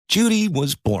Judy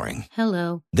was boring.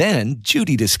 Hello. Then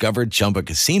Judy discovered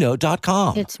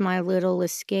ChumbaCasino.com. It's my little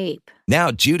escape. Now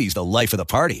Judy's the life of the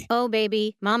party. Oh,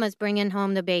 baby, mama's bringing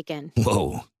home the bacon.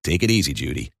 Whoa, take it easy,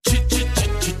 Judy.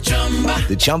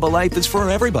 The Chumba life is for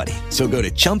everybody. So go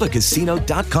to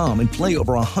ChumbaCasino.com and play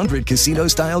over 100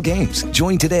 casino-style games.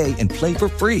 Join today and play for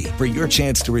free for your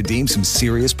chance to redeem some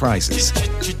serious prizes.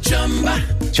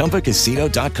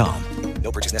 ChumbaCasino.com.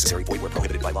 No purchase necessary. Void where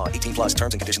prohibited by law. 18 plus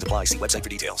terms and conditions apply. See website for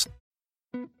details.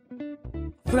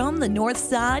 From the north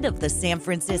side of the San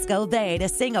Francisco Bay to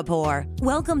Singapore,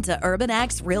 welcome to Urban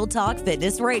X Real Talk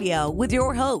Fitness Radio with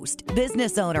your host,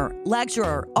 business owner,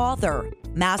 lecturer, author,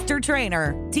 master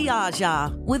trainer,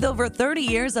 Tiaja. With over 30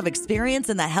 years of experience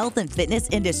in the health and fitness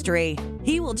industry,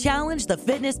 he will challenge the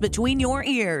fitness between your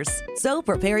ears. So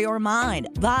prepare your mind,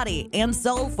 body, and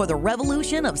soul for the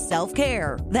revolution of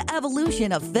self-care, the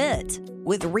evolution of fit,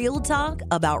 with real talk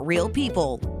about real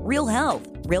people, real health,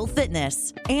 real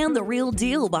fitness, and the real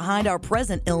deal behind our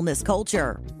present illness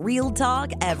culture. Real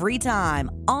talk every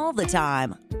time, all the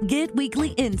time. Get weekly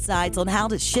insights on how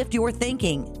to shift your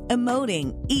thinking,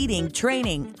 emoting, eating,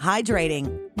 training,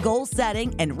 hydrating, goal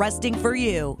setting, and resting for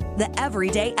you, the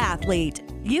everyday athlete.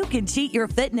 You can cheat your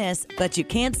fitness, but you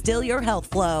can't steal your health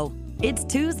flow. It's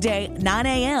Tuesday, 9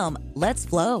 a.m. Let's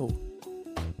flow.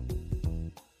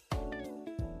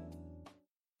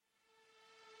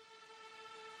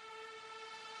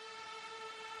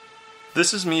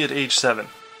 This is me at age 7.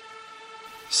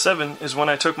 7 is when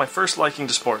I took my first liking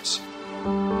to sports.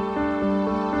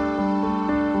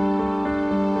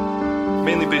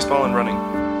 Mainly baseball and running.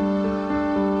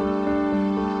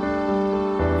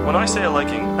 When I say a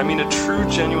liking, I mean a true,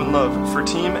 genuine love for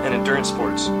team and endurance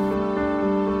sports.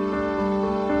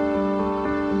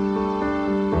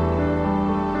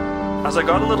 As I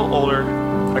got a little older,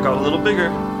 I got a little bigger,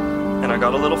 and I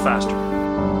got a little faster.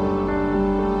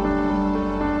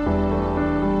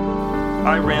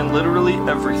 I ran literally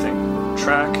everything: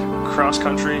 track, cross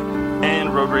country,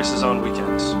 and road races on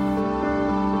weekends.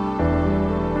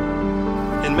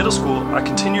 In middle school, I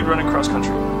continued running cross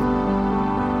country.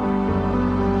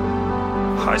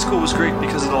 High school was great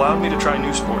because it allowed me to try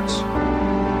new sports.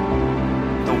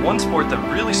 The one sport that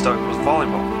really stuck was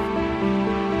volleyball.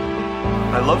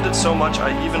 I loved it so much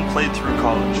I even played through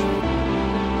college.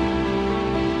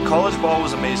 College ball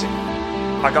was amazing.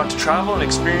 I got to travel and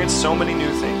experience so many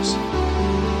new things.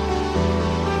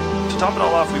 To top it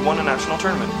all off, we won a national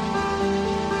tournament.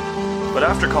 But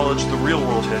after college, the real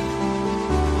world hit.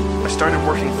 I started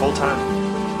working full-time.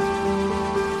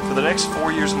 For the next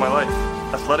 4 years of my life,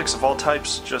 athletics of all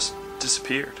types just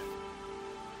disappeared.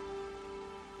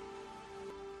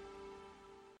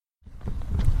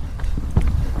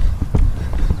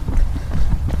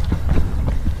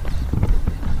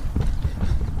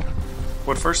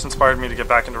 What first inspired me to get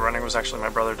back into running was actually my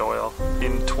brother Doyle.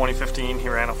 In 2015, he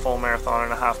ran a full marathon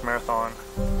and a half marathon.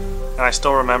 And I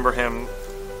still remember him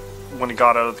when he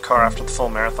got out of the car after the full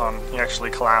marathon. He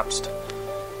actually collapsed.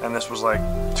 And this was like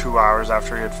 2 hours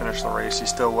after he had finished the race. He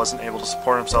still wasn't able to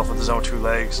support himself with his own two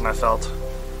legs. And I felt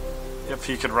if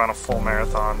he could run a full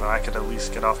marathon, then I could at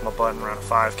least get off my butt and run a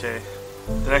 5K.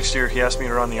 The next year, he asked me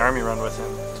to run the Army run with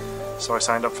him. So I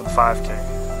signed up for the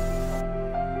 5K.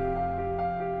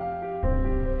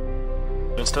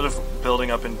 Instead of building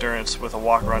up endurance with a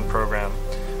walk-run program,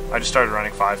 I just started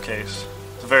running 5Ks.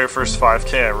 The very first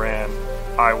 5K I ran,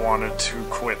 I wanted to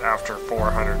quit after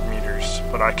 400 meters,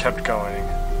 but I kept going.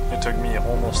 It took me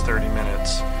almost 30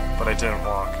 minutes, but I didn't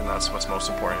walk, and that's what's most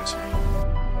important to me.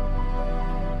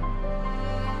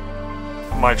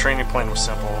 My training plan was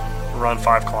simple: run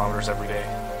 5 kilometers every day.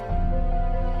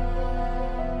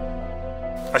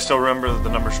 I still remember the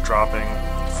numbers dropping.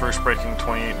 First breaking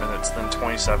 28 minutes, then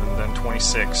 27, then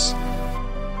 26.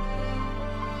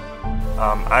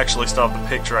 I actually still have the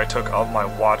picture I took of my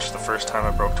watch the first time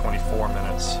I broke 24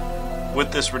 minutes.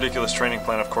 With this ridiculous training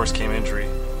plan, of course, came injury.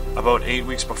 About 8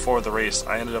 weeks before the race,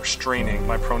 I ended up straining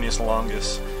my proneus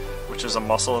longus, which is a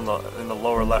muscle in the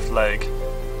lower left leg,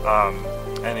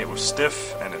 and it was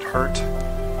stiff and it hurt.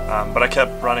 But I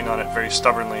kept running on it very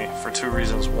stubbornly for 2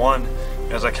 reasons. One,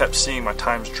 as I kept seeing my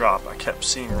times drop, I kept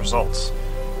seeing results.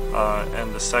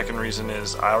 And the second reason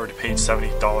is I already paid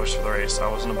 $70 for the race. I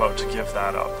wasn't about to give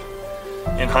that up.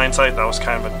 In hindsight, that was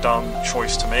kind of a dumb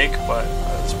choice to make, but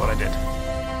that's what I did.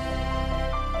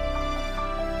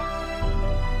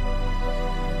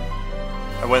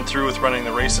 I went through with running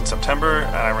the race in September,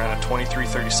 and I ran a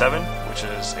 23:37, which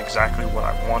is exactly what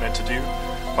I wanted to do.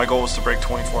 My goal was to break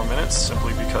 24 minutes,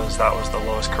 simply because that was the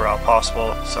lowest corral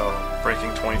possible, so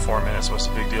breaking 24 minutes was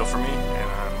a big deal for me,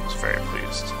 and I was very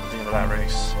pleased at the end of that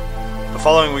race. The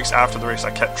following weeks after the race,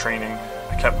 I kept training,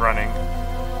 I kept running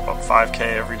about 5K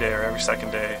every day or every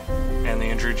second day, and the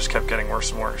injury just kept getting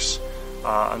worse and worse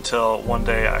until one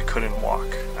day I couldn't walk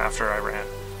after I ran,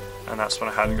 and that's when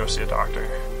I had to go see a doctor.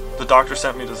 The doctor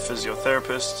sent me to the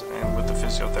physiotherapist, and with the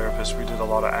physiotherapist we did a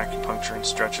lot of acupuncture and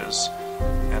stretches,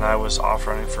 and I was off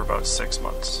running for about 6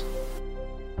 months.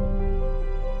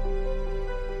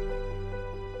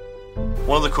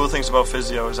 One of the cool things about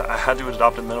physio is I had to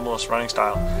adopt a minimalist running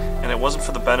style, and it wasn't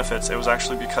for the benefits, it was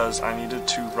actually because I needed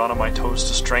to run on my toes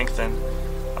to strengthen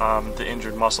the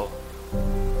injured muscle.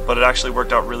 But it actually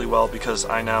worked out really well because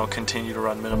I now continue to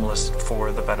run minimalist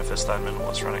for the benefits that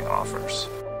minimalist running offers.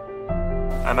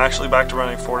 I'm actually back to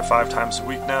running 4 to 5 times a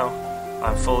week now.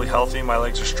 I'm fully healthy, my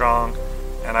legs are strong,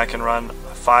 and I can run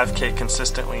 5K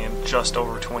consistently in just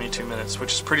over 22 minutes,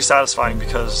 which is pretty satisfying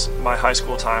because my high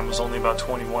school time was only about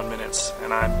 21 minutes,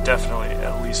 and I'm definitely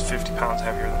at least 50 pounds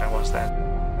heavier than I was then.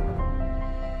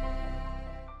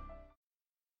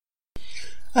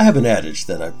 I have an adage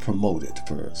that I've promoted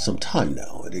for some time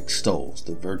now. It extols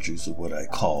the virtues of what I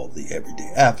call the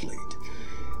everyday athlete.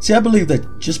 See, I believe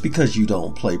that just because you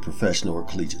don't play professional or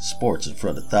collegiate sports in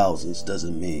front of thousands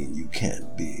doesn't mean you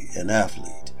can't be an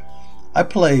athlete. I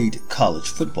played college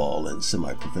football and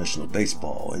semi-professional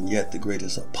baseball, and yet the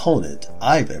greatest opponent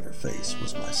I've ever faced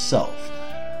was myself.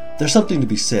 There's something to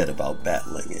be said about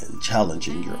battling and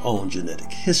challenging your own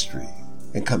genetic history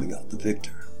and coming out the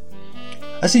victor.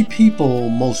 I see people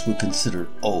most would consider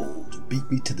old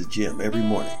beat me to the gym every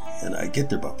morning, and I get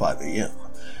there by 5 a.m.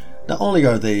 Not only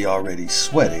are they already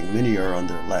sweating, many are on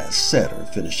their last set or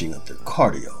finishing up their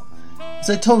cardio. As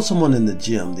I told someone in the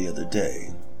gym the other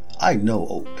day, I know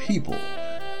old people,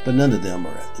 but none of them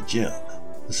are at the gym,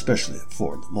 especially at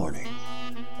 4 in the morning.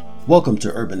 Welcome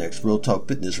to Urban X Real Talk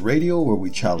Fitness Radio, where we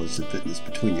challenge the fitness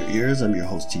between your ears. I'm your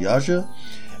host, Tiaja,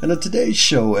 and on today's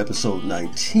show, episode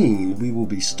 19, we will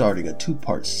be starting a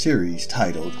 2-part series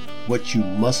titled What You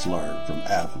Must Learn from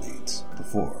Athletes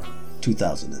Before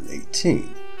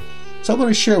 2018. So I want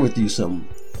to share with you some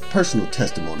personal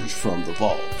testimonies from the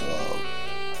vault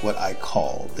of what I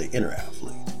call the inner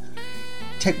athlete.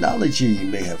 Technology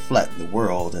may have flattened the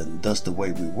world and thus the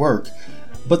way we work,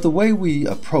 but the way we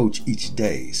approach each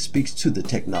day speaks to the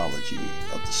technology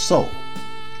of the soul.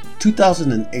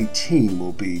 2018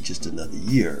 will be just another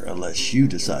year unless you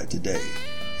decide today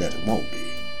that it won't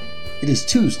be. It is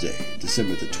Tuesday,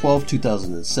 December the 12th,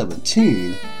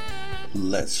 2017.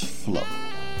 Let's flow.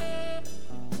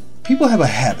 People have a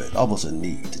habit, almost a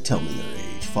need, to tell me their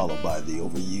age, followed by the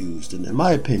overused and, in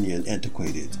my opinion,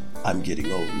 antiquated "I'm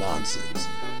getting old" nonsense.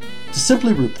 To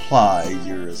simply reply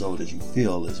 "you're as old as you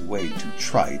feel" is way too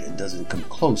trite and doesn't come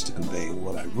close to conveying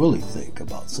what I really think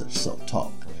about such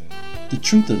self-talk. The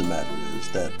truth of the matter is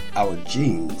that our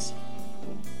genes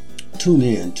tune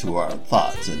in to our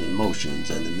thoughts and emotions,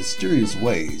 and in mysterious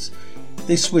ways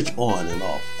they switch on and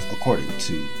off according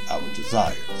to our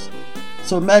desires.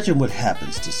 So imagine what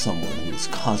happens to someone who is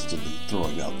constantly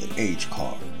throwing out the age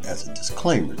card as a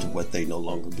disclaimer to what they no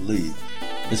longer believe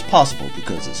is possible,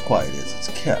 because as quiet as it's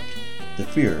kept, the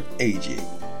fear of aging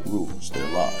rules their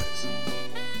lives.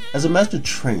 As a master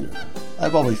trainer,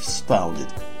 I've always found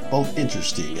it both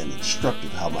interesting and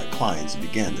instructive how my clients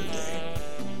began their day.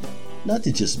 Not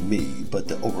to just me, but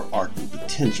the overarching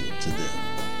potential to them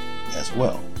as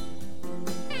well.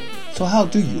 So how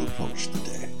do you approach the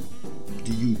day?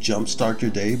 Do you jumpstart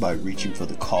your day by reaching for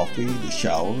the coffee, the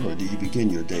shower, or do you begin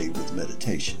your day with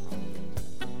meditation?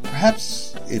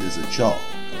 Perhaps it is a jog,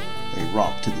 a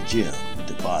romp to the gym,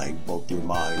 defying both your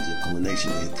mind's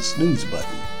inclination to hit the snooze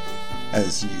button,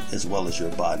 as well as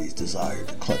your body's desire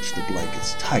to clutch the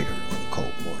blankets tighter on a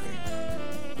cold morning.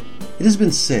 It has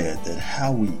been said that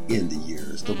how we end the year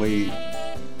is the way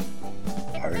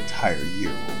our entire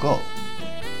year will go.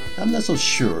 I'm not so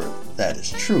sure that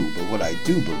is true, but what I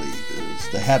do believe is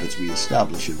the habits we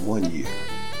establish in one year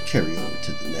carry over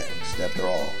to the next. After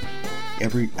all,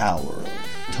 every hour of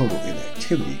total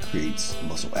inactivity creates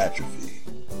muscle atrophy.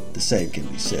 The same can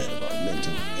be said about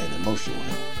mental and emotional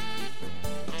health.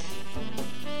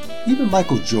 Even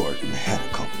Michael Jordan had a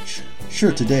coach.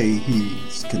 Sure, today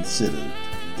he's considered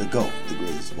the GOAT, the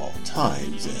greatest of all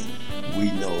times, and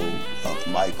we know of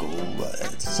Michael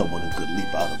as someone who could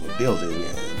leap out of a building,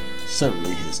 and certainly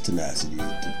his tenacity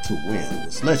to win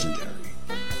was legendary.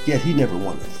 Yet he never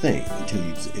won a thing until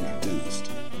he was introduced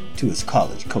to his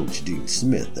college coach, Dean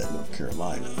Smith, at North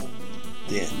Carolina,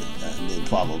 then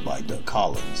followed by Doug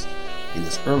Collins in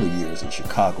his early years in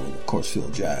Chicago, and of course Phil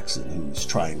Jackson, whose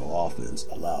triangle offense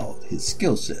allowed his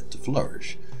skill set to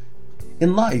flourish.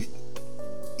 In life,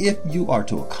 if you are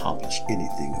to accomplish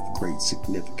anything of great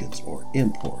significance or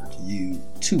import, you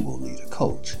too will need a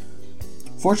coach.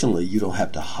 Fortunately, you don't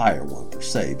have to hire one per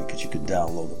se, because you can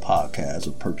download a podcast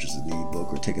or purchase an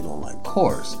ebook or take an online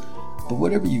course. But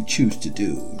whatever you choose to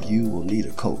do, you will need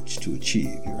a coach to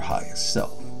achieve your highest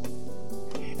self.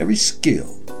 Every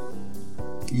skill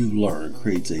you learn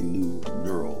creates a new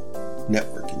neural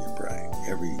network in your brain.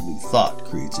 Every new thought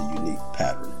creates a unique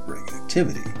pattern of brain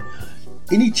activity.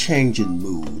 Any change in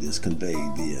mood is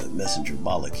conveyed via messenger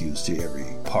molecules to every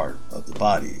part of the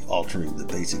body, altering the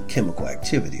basic chemical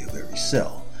activity of every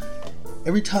cell.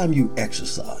 Every time you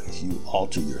exercise, you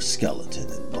alter your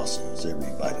skeleton and muscles.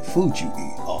 Every bite of food you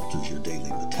eat alters your daily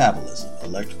metabolism,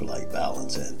 electrolyte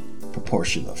balance, and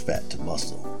proportion of fat to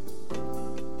muscle.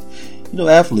 You know,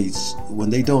 athletes, when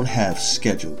they don't have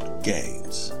scheduled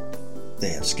games, they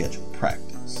have scheduled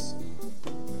practice.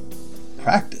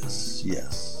 Practice,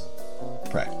 yes,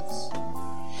 practice.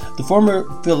 The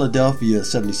former Philadelphia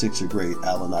 76er great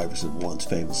Allen Iverson once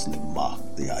famously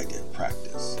mocked the idea of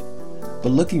practice.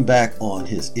 But looking back on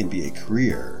his NBA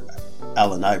career,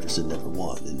 Allen Iverson never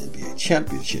won an NBA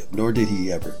championship, nor did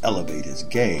he ever elevate his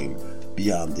game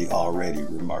beyond the already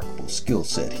remarkable skill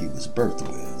set he was birthed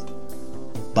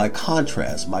with. By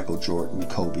contrast, Michael Jordan,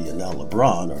 Kobe, and now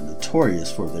LeBron are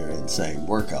notorious for their insane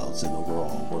workouts and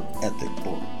overall work ethic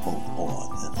both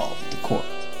on and off the court.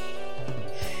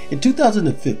 In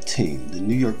 2015, the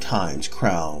New York Times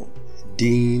crowned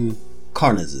Dean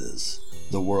Karnazes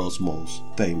the world's most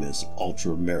famous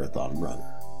ultra-marathon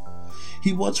runner.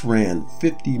 He once ran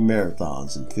 50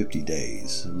 marathons in 50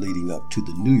 days, leading up to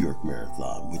the New York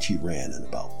Marathon, which he ran in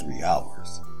about 3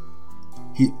 hours.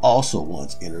 He also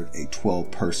once entered a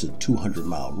 12-person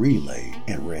 200-mile relay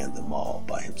and ran them all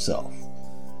by himself.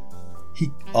 He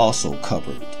also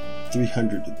covered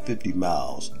 350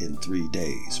 miles in 3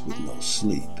 days with no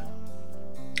sleep.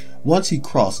 Once he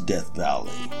crossed Death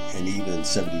Valley, and even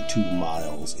 72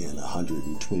 miles in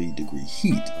 120-degree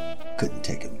heat couldn't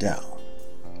take him down.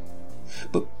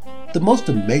 But the most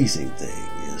amazing thing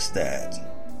is that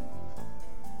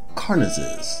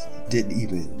Karnazes didn't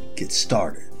even get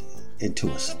started into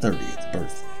his 30th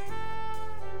birthday.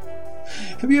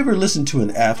 Have you ever listened to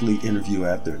an athlete interview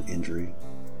after an injury?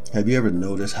 Have you ever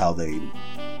noticed how they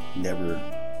never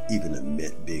even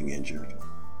admit being injured?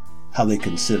 How they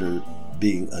consider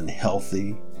being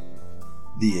unhealthy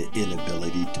the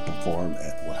inability to perform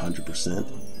at 100%?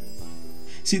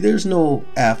 See, there's no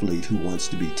athlete who wants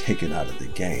to be taken out of the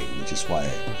game, which is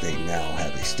why they now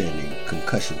have a standing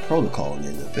concussion protocol in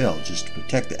the NFL just to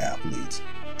protect the athletes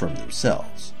from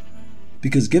themselves.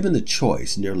 Because given the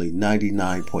choice, nearly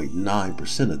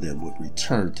 99.9% of them would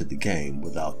return to the game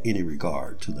without any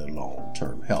regard to their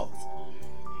long-term health.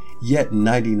 Yet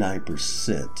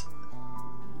 99%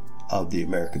 of the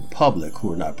American public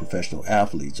who are not professional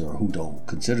athletes or who don't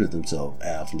consider themselves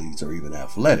athletes or even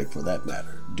athletic for that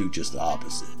matter do just the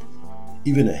opposite.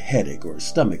 Even a headache or a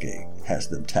stomachache has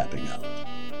them tapping out.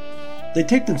 They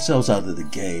take themselves out of the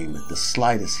game at the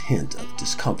slightest hint of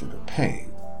discomfort or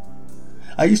pain.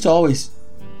 I used to always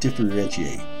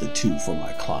differentiate the two for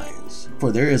my clients,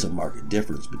 for there is a marked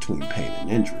difference between pain and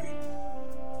injury.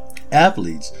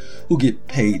 Athletes who get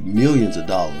paid millions of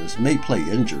dollars may play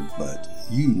injured, but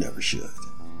you never should.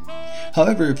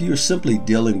 However, if you are simply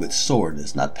dealing with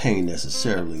soreness, not pain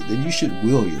necessarily, then you should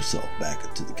will yourself back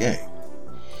into the game.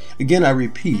 Again, I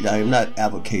repeat, I am not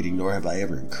advocating nor have I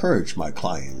ever encouraged my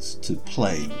clients to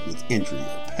play with injury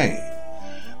or pain.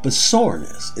 But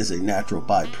soreness is a natural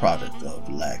byproduct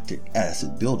of lactic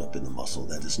acid buildup in the muscle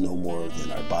that is no more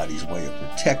than our body's way of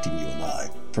protecting you and I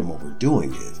from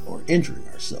overdoing it or injuring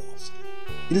ourselves.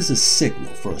 It is a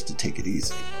signal for us to take it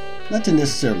easy. Not to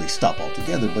necessarily stop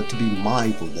altogether, but to be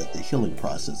mindful that the healing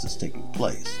process is taking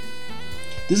place.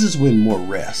 This is when more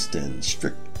rest and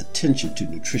strict attention to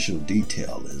nutritional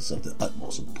detail is of the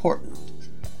utmost importance.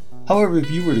 However,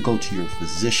 if you were to go to your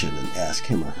physician and ask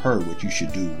him or her what you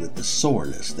should do with the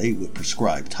soreness, they would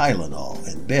prescribe Tylenol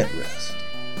and bed rest,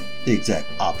 the exact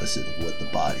opposite of what the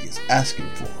body is asking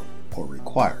for or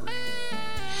requiring.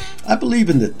 I believe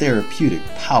in the therapeutic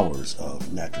powers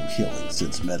of natural healing,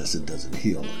 since medicine doesn't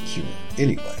heal or cure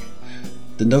anyway.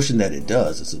 The notion that it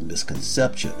does is a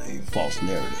misconception, a false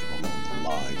narrative along the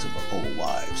lines of an old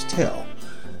wives' tale.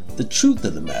 The truth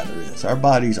of the matter is our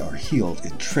bodies are healed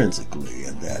intrinsically,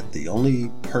 and that the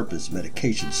only purpose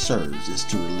medication serves is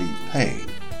to relieve pain,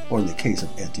 or in the case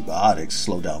of antibiotics,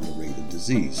 slow down the rate of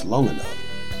disease long enough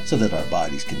so that our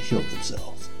bodies can heal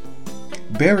themselves.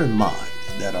 Bear in mind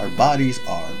that our bodies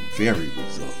are very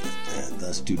resilient and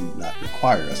thus do not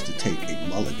require us to take a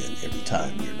mulligan every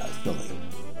time we are not feeling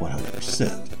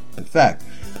 100%. In fact,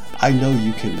 I know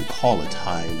you can recall a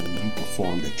time when you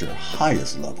performed at your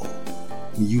highest level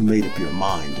when you made up your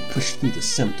mind to push through the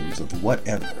symptoms of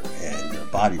whatever, and your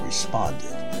body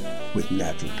responded with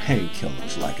natural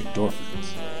painkillers like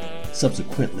endorphins,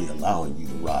 subsequently allowing you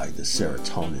to ride the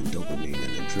serotonin, dopamine,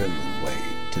 and adrenaline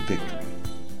wave to victory.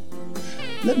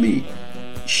 Let me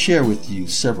share with you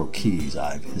several keys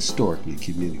I've historically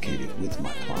communicated with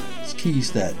my clients,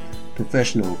 keys that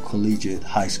professional, collegiate,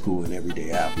 high school, and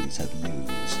everyday athletes have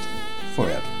used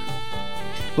forever.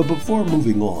 But before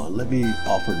moving on, let me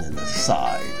offer an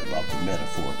aside about the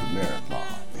metaphor of the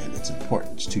marathon and its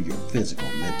importance to your physical,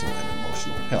 mental, and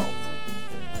emotional health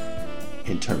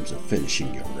in terms of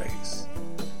finishing your race.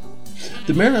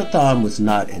 The marathon was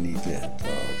not an event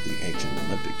of the ancient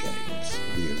Olympic Games.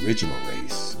 The original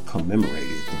race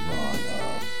commemorated the run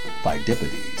of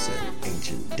Phidippides, an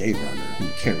ancient day runner who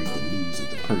carried the news of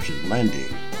the Persian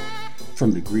landing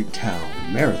from the Greek town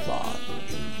Marathon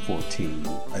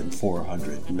in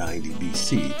 490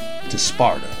 BC to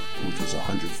Sparta, which was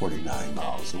 149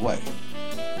 miles away.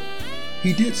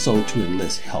 He did so to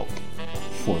enlist help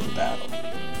for the battle.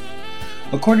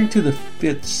 According to the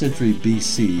 5th century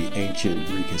BC ancient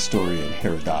Greek historian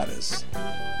Herodotus,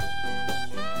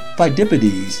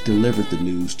 Phidippides delivered the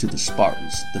news to the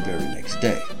Spartans the very next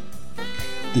day.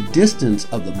 The distance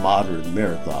of the modern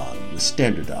marathon was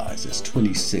standardized as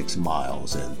 26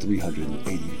 miles and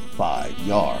 385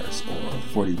 yards, or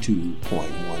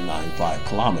 42.195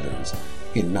 kilometers,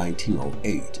 in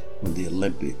 1908 when the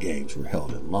Olympic Games were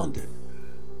held in London.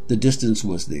 The distance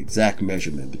was the exact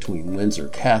measurement between Windsor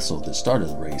Castle that started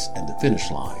the race and the finish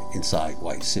line inside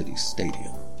White City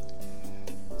Stadium.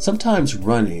 Sometimes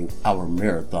running our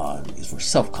marathon is for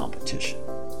self-competition,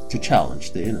 to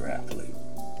challenge the inner athlete,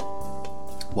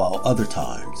 while other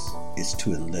times it's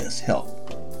to enlist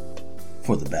help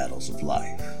for the battles of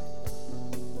life.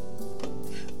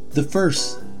 The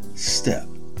first step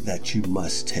that you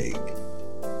must take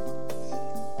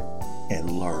and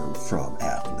learn from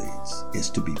athletes is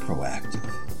to be proactive.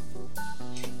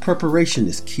 Preparation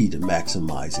is key to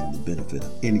maximizing the benefit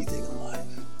of anything in life.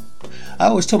 I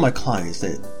always tell my clients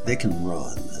that they can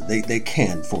run. They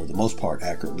can, for the most part,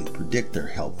 accurately predict their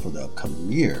health for the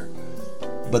upcoming year,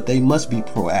 but they must be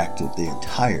proactive the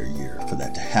entire year for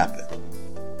that to happen.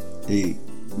 They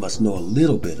must know a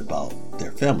little bit about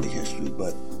their family history,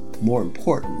 but more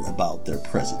important, about their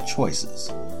present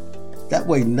choices. That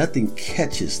way, nothing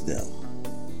catches them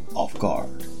off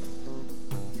guard.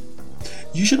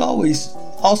 You should always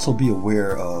also be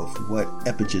aware of what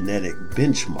epigenetic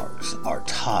benchmarks are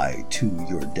tied to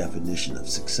your definition of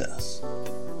success.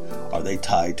 Are they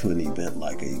tied to an event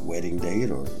like a wedding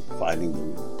date, or finding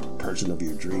the person of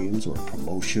your dreams, or a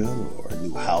promotion, or a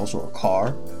new house, or a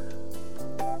car?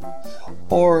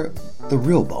 Or the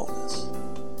real bonus,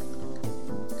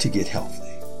 to get healthy?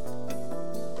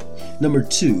 Number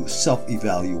 2,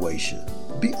 self-evaluation.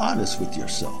 Be honest with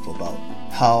yourself about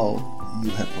how you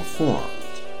have performed.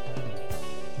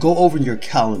 Go over your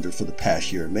calendar for the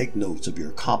past year and make notes of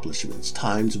your accomplishments,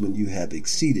 times when you have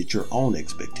exceeded your own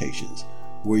expectations,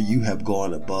 where you have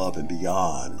gone above and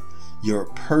beyond your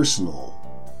personal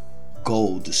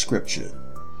goal description.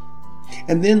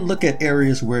 And then look at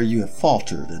areas where you have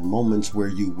faltered and moments where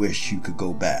you wish you could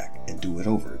go back and do it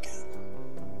over again.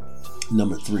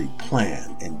 Number 3,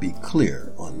 plan and be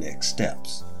clear on next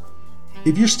steps.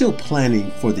 If you're still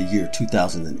planning for the year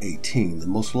 2018, then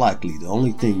most likely the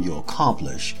only thing you'll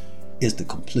accomplish is the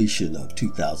completion of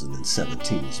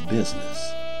 2017's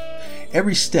business.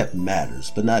 Every step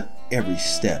matters, but not every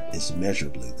step is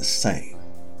measurably the same.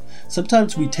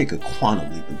 Sometimes we take a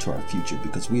quantum leap into our future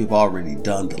because we have already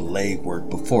done the legwork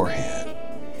beforehand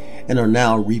and are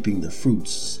now reaping the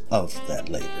fruits of that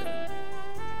labor.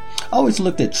 I always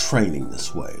looked at training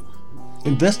this way.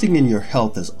 Investing in your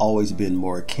health has always been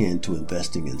more akin to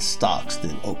investing in stocks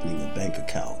than opening a bank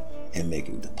account and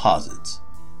making deposits.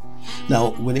 Now,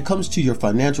 when it comes to your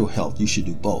financial health, you should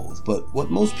do both, but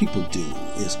what most people do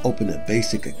is open a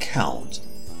basic account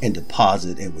and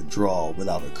deposit and withdraw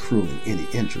without accruing any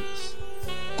interest.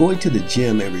 Going to the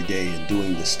gym every day and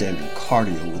doing the standard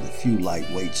cardio with a few light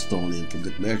weights thrown in for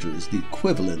good measure is the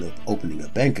equivalent of opening a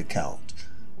bank account,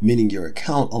 meaning your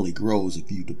account only grows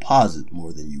if you deposit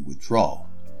more than you withdraw.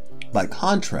 By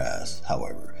contrast,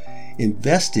 however,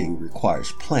 investing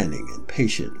requires planning and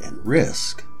patience and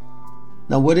risk.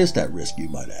 Now, what is that risk, you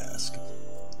might ask?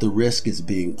 The risk is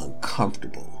being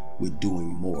uncomfortable with doing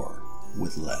more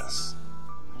with less.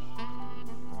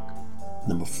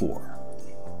 Number 4,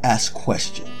 ask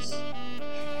questions.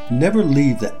 Never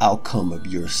leave the outcome of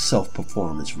your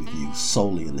self-performance review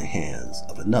solely in the hands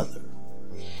of another.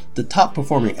 The top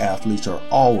performing athletes are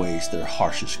always their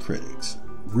harshest critics.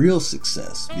 Real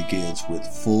success begins with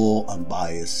full,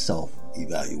 unbiased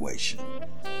evaluation.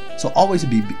 So always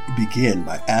begin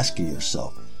by asking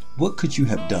yourself, what could you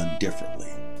have done differently?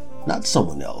 Not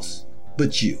someone else,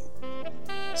 but you.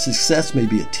 Success may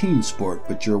be a team sport,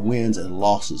 but your wins and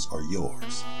losses are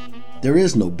yours. There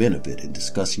is no benefit in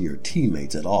discussing your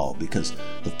teammates at all because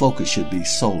the focus should be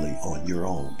solely on your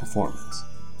own performance.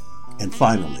 And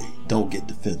finally, don't get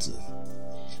defensive.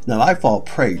 Now, I fall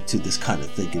prey to this kind of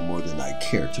thinking more than I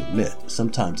care to admit.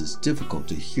 Sometimes it's difficult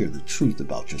to hear the truth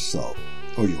about yourself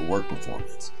or your work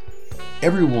performance.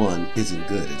 Everyone isn't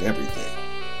good at everything.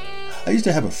 I used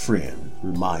to have a friend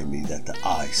remind me that the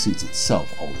eye sees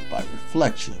itself only by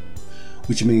reflection,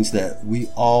 which means that we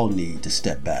all need to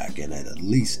step back and at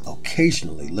least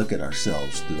occasionally look at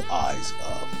ourselves through the eyes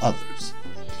of others.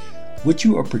 What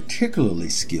you are particularly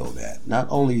skilled at, not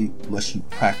only must you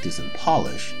practice and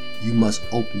polish, you must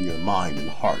open your mind and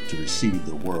heart to receive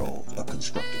the world of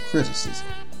constructive criticism.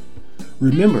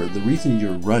 Remember, the reason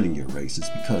you're running your race is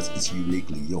because it's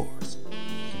uniquely yours.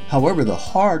 However, the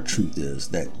hard truth is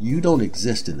that you don't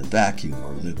exist in a vacuum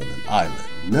or live on an island.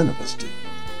 None of us do.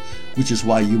 Which is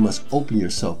why you must open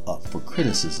yourself up for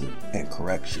criticism and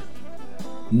correction.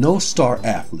 No star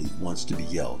athlete wants to be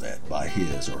yelled at by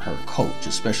his or her coach,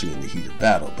 especially in the heat of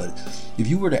battle. But if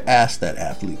you were to ask that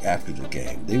athlete after the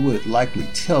game, they would likely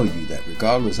tell you that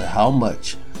regardless of how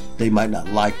much they might not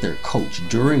like their coach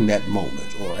during that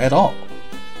moment or at all,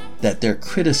 that their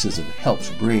criticism helps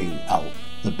bring out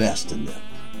the best in them.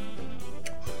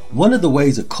 One of the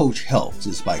ways a coach helps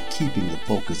is by keeping the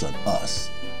focus on us,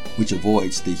 which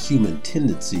avoids the human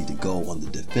tendency to go on the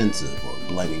defensive or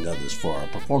blaming others for our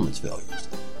performance failures.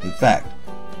 In fact,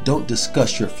 don't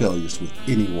discuss your failures with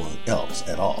anyone else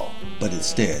at all, but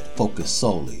instead focus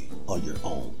solely on your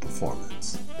own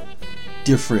performance.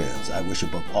 Dear friends, I wish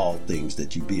above all things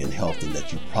that you be in health and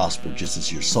that you prosper just as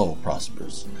your soul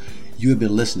prospers. You have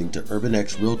been listening to Urban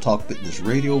X Real Talk Fitness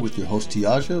Radio with your host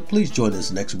Tiaja. Please join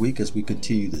us next week as we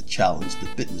continue to challenge the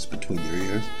fitness between your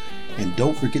ears. And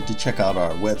don't forget to check out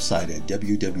our website at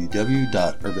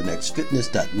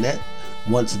www.urbanxfitness.net.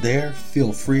 Once there,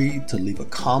 feel free to leave a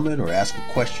comment or ask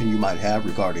a question you might have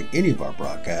regarding any of our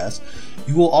broadcasts.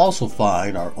 You will also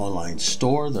find our online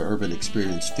store, the Urban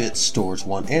Experience Fit Stores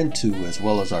 1 and 2, as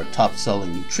well as our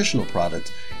top-selling nutritional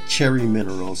products, Cherry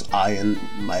Minerals, Iron,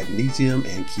 Magnesium,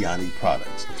 and Kiani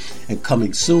products. And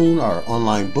coming soon, our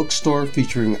online bookstore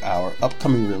featuring our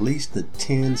upcoming release, The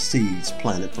 10 Seeds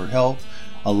Planted for Health,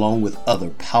 along with other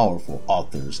powerful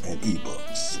authors and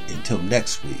ebooks. Until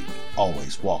next week,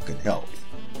 always walk in health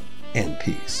and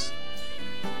peace.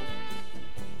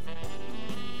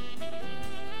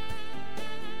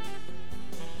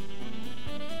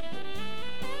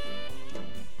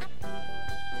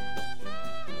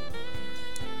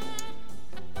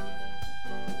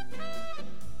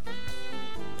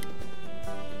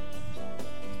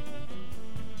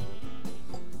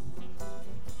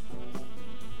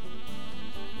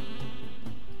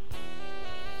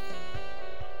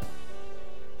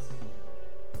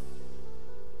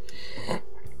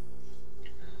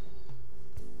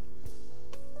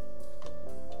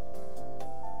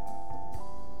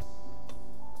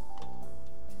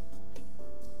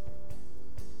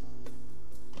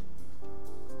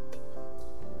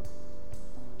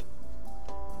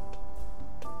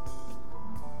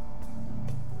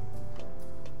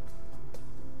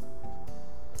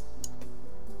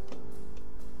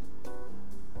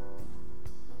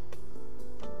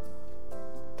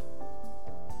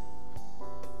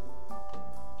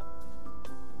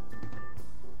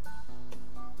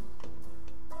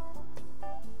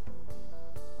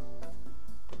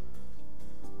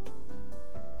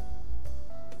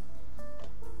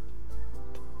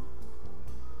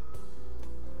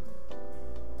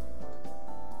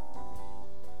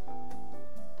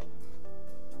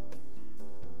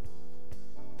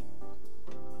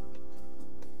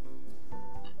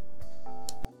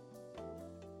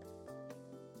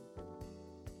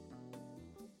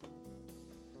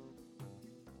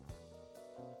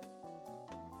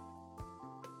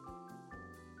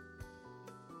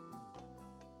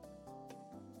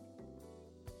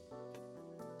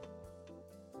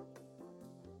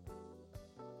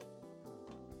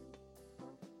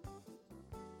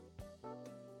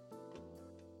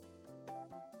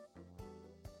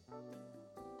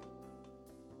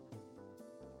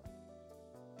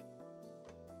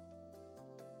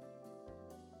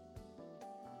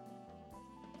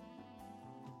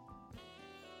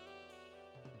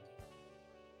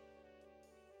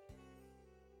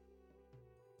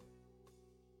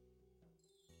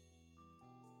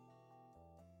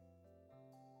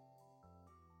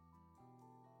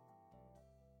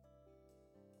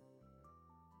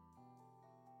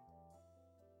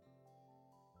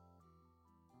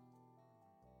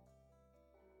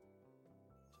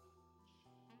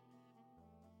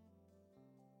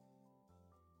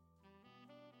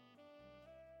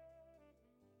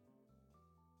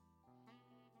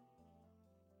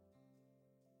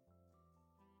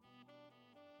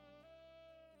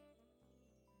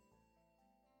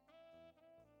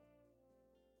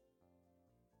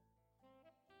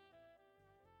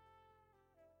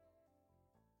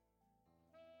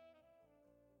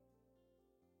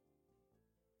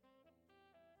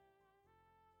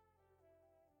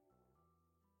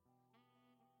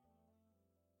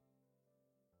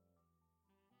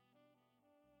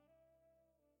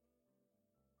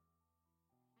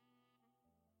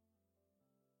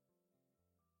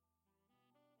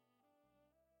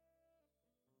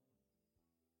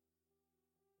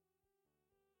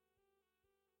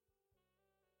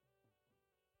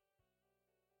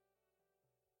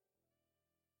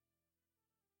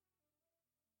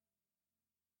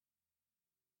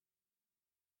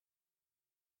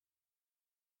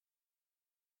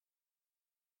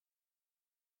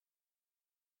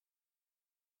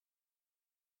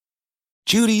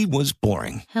 Judy was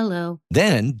boring. Hello.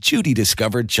 Then Judy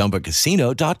discovered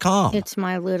ChumbaCasino.com. It's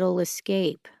my little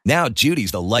escape. Now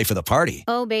Judy's the life of the party.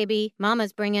 Oh, baby,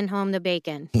 mama's bringing home the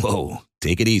bacon. Whoa,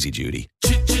 take it easy, Judy.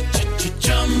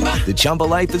 The Chumba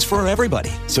life is for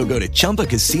everybody. So go to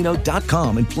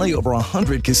ChumbaCasino.com and play over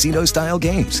 100 casino-style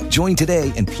games. Join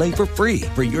today and play for free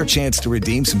for your chance to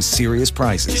redeem some serious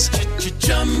prizes.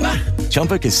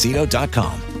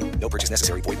 ChumbaCasino.com. No purchase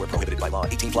necessary. Void where prohibited by law.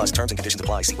 18+ terms and conditions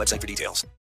apply. See website for details.